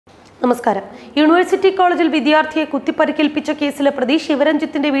നമസ്കാരം. യൂണിവേഴ്സിറ്റി കോളേജിൽ വിദ്യാർത്ഥിയെ കുത്തിപ്പരിക്കേൽപ്പിച്ച കേസിലെ പ്രതി ശിവ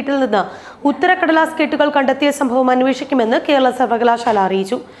രഞ്ജിത്തിന്റെ വീട്ടിൽ നിന്ന് ഉത്തരക്കടലാസ് കെട്ടുകൾ കണ്ടെത്തിയ സംഭവം അന്വേഷിക്കുമെന്ന് കേരള സർവകലാശാല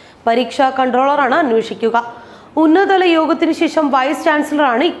അറിയിച്ചു. പരീക്ഷാ കൺട്രോളറാണ് അന്വേഷിക്കുക. ഉന്നതതല യോഗത്തിനു ശേഷം വൈസ്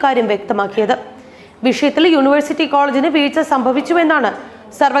ചാൻസലറാണ് ഇക്കാര്യം വ്യക്തമാക്കിയത്. വിഷയത്തിൽ യൂണിവേഴ്സിറ്റി കോളേജിന് വീഴ്ച സംഭവിച്ചുവെന്നാണ്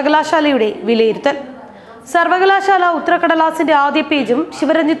സർവകലാശാലയുടെ വിലയിരുത്തൽ. സർവകലാശാല ഉത്തരക്കടലാസിന്റെ ആദ്യ പേജും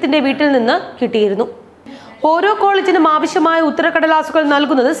ശിവരഞ്ജിത്തിന്റെ വീട്ടിൽ നിന്ന് കിട്ടിയിരുന്നു. ഓരോ കോളേജിനും ആവശ്യമായ ഉത്തരക്കടലാസുകൾ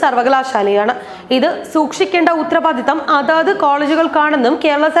നൽകുന്നത് സർവകലാശാലയാണ്. ഇത് സൂക്ഷിക്കേണ്ട ഉത്തരവാദിത്തം അതാത് കോളേജുകൾക്കാണെന്നും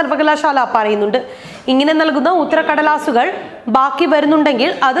കേരള സർവകലാശാല പറയുന്നുണ്ട്. ഇങ്ങനെ നൽകുന്ന ഉത്തരക്കടലാസുകൾ ബാക്കി വരുന്നുണ്ടെങ്കിൽ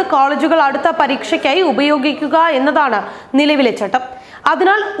അത് കോളേജുകൾ അടുത്ത പരീക്ഷയ്ക്കായി ഉപയോഗിക്കുക എന്നതാണ് നിലവിലെ ചട്ടം.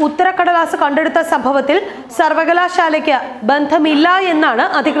 അതിനാൽ ഉത്തരക്കടലാസ് കണ്ടെടുത്ത സംഭവത്തിൽ സർവകലാശാലയ്ക്ക് ബന്ധമില്ല എന്നാണ്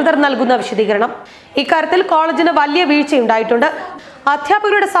അധികൃതർ നൽകുന്ന വിശദീകരണം. ഇക്കാര്യത്തിൽ കോളേജിന് വലിയ വീഴ്ചയുണ്ടായിട്ടുണ്ട്.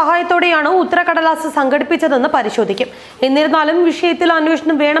 അധ്യാപകരുടെ സഹായത്തോടെയാണ് ഉത്തരക്കടലാസ് സംഘടിപ്പിച്ചതെന്ന് പരിശോധിക്കും. എന്നിരുന്നാലും വിഷയത്തിൽ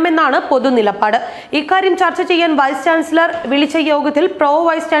അന്വേഷണം വേണമെന്നാണ് പൊതുനിലപാട്. ഇക്കാര്യം ചർച്ച ചെയ്യാൻ വൈസ് ചാൻസലർ വിളിച്ച യോഗത്തിൽ പ്രോ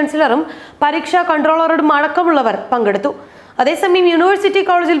വൈസ് ചാൻസലറും പരീക്ഷാ കൺട്രോളറും അടക്കമുള്ളവർ പങ്കെടുത്തു. അതേസമയം യൂണിവേഴ്സിറ്റി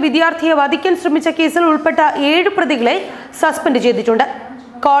കോളേജിൽ വിദ്യാർത്ഥിയെ വധിക്കാൻ ശ്രമിച്ച കേസിൽ ഉൾപ്പെട്ട 7 പ്രതികളെ സസ്പെൻഡ് ചെയ്തിട്ടുണ്ട്.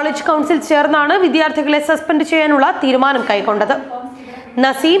 കോളേജ് കൗൺസിൽ ചേർന്നാണ് വിദ്യാർത്ഥികളെ സസ്പെൻഡ് ചെയ്യാനുള്ള തീരുമാനം കൈക്കൊണ്ടത്.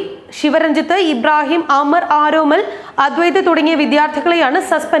 നസീം, ശിവരഞ്ജിത്ത്, ഇബ്രാഹിം, അമർ, ആരോമൽ, അദ്വൈത് തുടങ്ങിയ വിദ്യാർത്ഥികളെയാണ്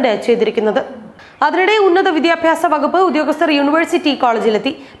സസ്പെൻഡ് ചെയ്തിരിക്കുന്നത്. അതിനിടെ ഉന്നത വിദ്യാഭ്യാസ വകുപ്പ് ഉദ്യോഗസ്ഥർ യൂണിവേഴ്സിറ്റി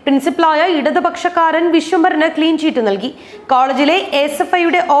കോളേജിലെത്തി. പ്രിൻസിപ്പലായ ഇടതുപക്ഷക്കാരൻ വിശ്വംഭരന് ക്ലീൻ ചീറ്റ് നൽകി. കോളേജിലെ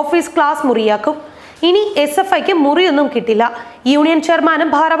SFIയുടെ ഓഫീസ് ക്ലാസ് മുറിയാക്കും. ഇനി SFIക്ക് മുറിയൊന്നും കിട്ടില്ല. യൂണിയൻ ചെയർമാനും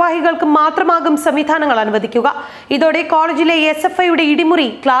ഭാരവാഹികൾക്കും മാത്രമാകും സംവിധാനങ്ങൾ അനുവദിക്കുക. ഇതോടെ കോളേജിലെ SFIയുടെ ഇടിമുറി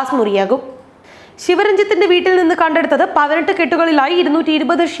ക്ലാസ് മുറിയാകും. ശിവരഞ്ജിത്തിന്റെ വീട്ടിൽ നിന്ന് കണ്ടെടുത്തത് 18 കെട്ടുകളിലായി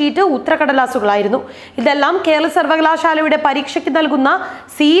 220 ഷീറ്റ് ഉത്തരക്കടലാസുകളായിരുന്നു. ഇതെല്ലാം കേരള സർവകലാശാലയുടെ പരീക്ഷയ്ക്ക് നൽകുന്ന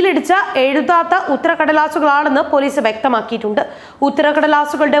സീലിടിച്ച എഴുതാത്ത ഉത്തരക്കടലാസുകളാണെന്ന് പോലീസ് വ്യക്തമാക്കിയിട്ടുണ്ട്.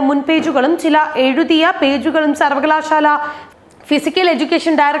 ഉത്തരക്കടലാസുകളുടെ മുൻ പേജുകളും ചില എഴുതിയ പേജുകളും സർവകലാശാല ഫിസിക്കൽ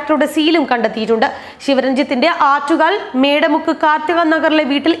എഡ്യൂക്കേഷൻ ഡയറക്ടറുടെ സീലും കണ്ടെത്തിയിട്ടുണ്ട്. ശിവരഞ്ജിത്തിന്റെ ആറ്റുകാൽ മേടമുക്ക് കാറ്റുകാൽ നഗറിലെ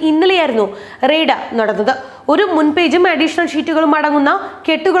വീട്ടിൽ ഇന്നലെയായിരുന്നു റെയ്ഡ് നടന്നത്. ഒരു മുൻപേജും അഡീഷണൽ ഷീറ്റുകളും അടങ്ങുന്ന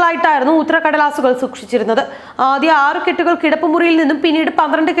കെട്ടുകളായിട്ടായിരുന്നു ഉത്തരക്കടലാസുകൾ സൂക്ഷിച്ചിരുന്നത്. ആദ്യ 6 കെട്ടുകൾ കിടപ്പുമുറിയിൽ നിന്നും പിന്നീട്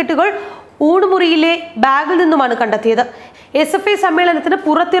 12 കെട്ടുകൾ ഊണുമുറിയിലെ ബാഗിൽ നിന്നുമാണ് കണ്ടെത്തിയത്. SFI സമ്മേളനത്തിന്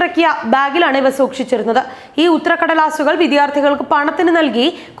പുറത്തിറക്കിയ ബാഗിലാണ് ഇവ സൂക്ഷിച്ചിരുന്നത്. ഈ ഉത്തരക്കടലാസുകൾ വിദ്യാർത്ഥികൾക്ക് പണത്തിന് നൽകി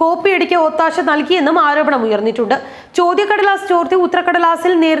കോപ്പിയടിക്ക് ഒത്താശ നൽകിയെന്നും ആരോപണം ഉയർന്നിട്ടുണ്ട്. ചോദ്യക്കടലാസ് ചോർത്തി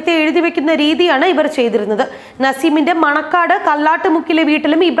ഉത്തരക്കടലാസിൽ നേരത്തെ എഴുതി വെക്കുന്ന രീതിയാണ് ഇവർ ചെയ്തിരുന്നത്. നസീമിന്റെ മണക്കാട് കല്ലാട്ടുമുക്കിലെ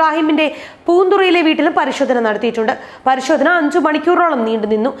വീട്ടിലും ഇബ്രാഹിമിന്റെ പൂന്തുറയിലെ വീട്ടിലും പരിശോധന നടത്തിയിട്ടുണ്ട്. പരിശോധന 5 മണിക്കൂറോളം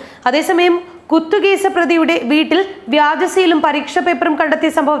നീണ്ടുനിന്നു. അതേസമയം കുത്തുകേസ് പ്രതിയുടെ വീട്ടിൽ വ്യാജസീലും പരീക്ഷാ പേപ്പറും കണ്ടെത്തിയ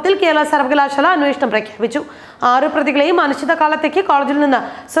സംഭവത്തിൽ കേരള സർവകലാശാല അന്വേഷണം പ്രഖ്യാപിച്ചു. 6 പ്രതികളെയും അനിശ്ചിതകാലത്തേക്ക് കോളേജിൽ നിന്ന്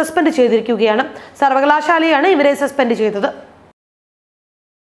സസ്പെൻഡ് ചെയ്തിരിക്കുകയാണ്. സർവകലാശാലയാണ് ഇവരെ സസ്പെൻഡ് ചെയ്തത്.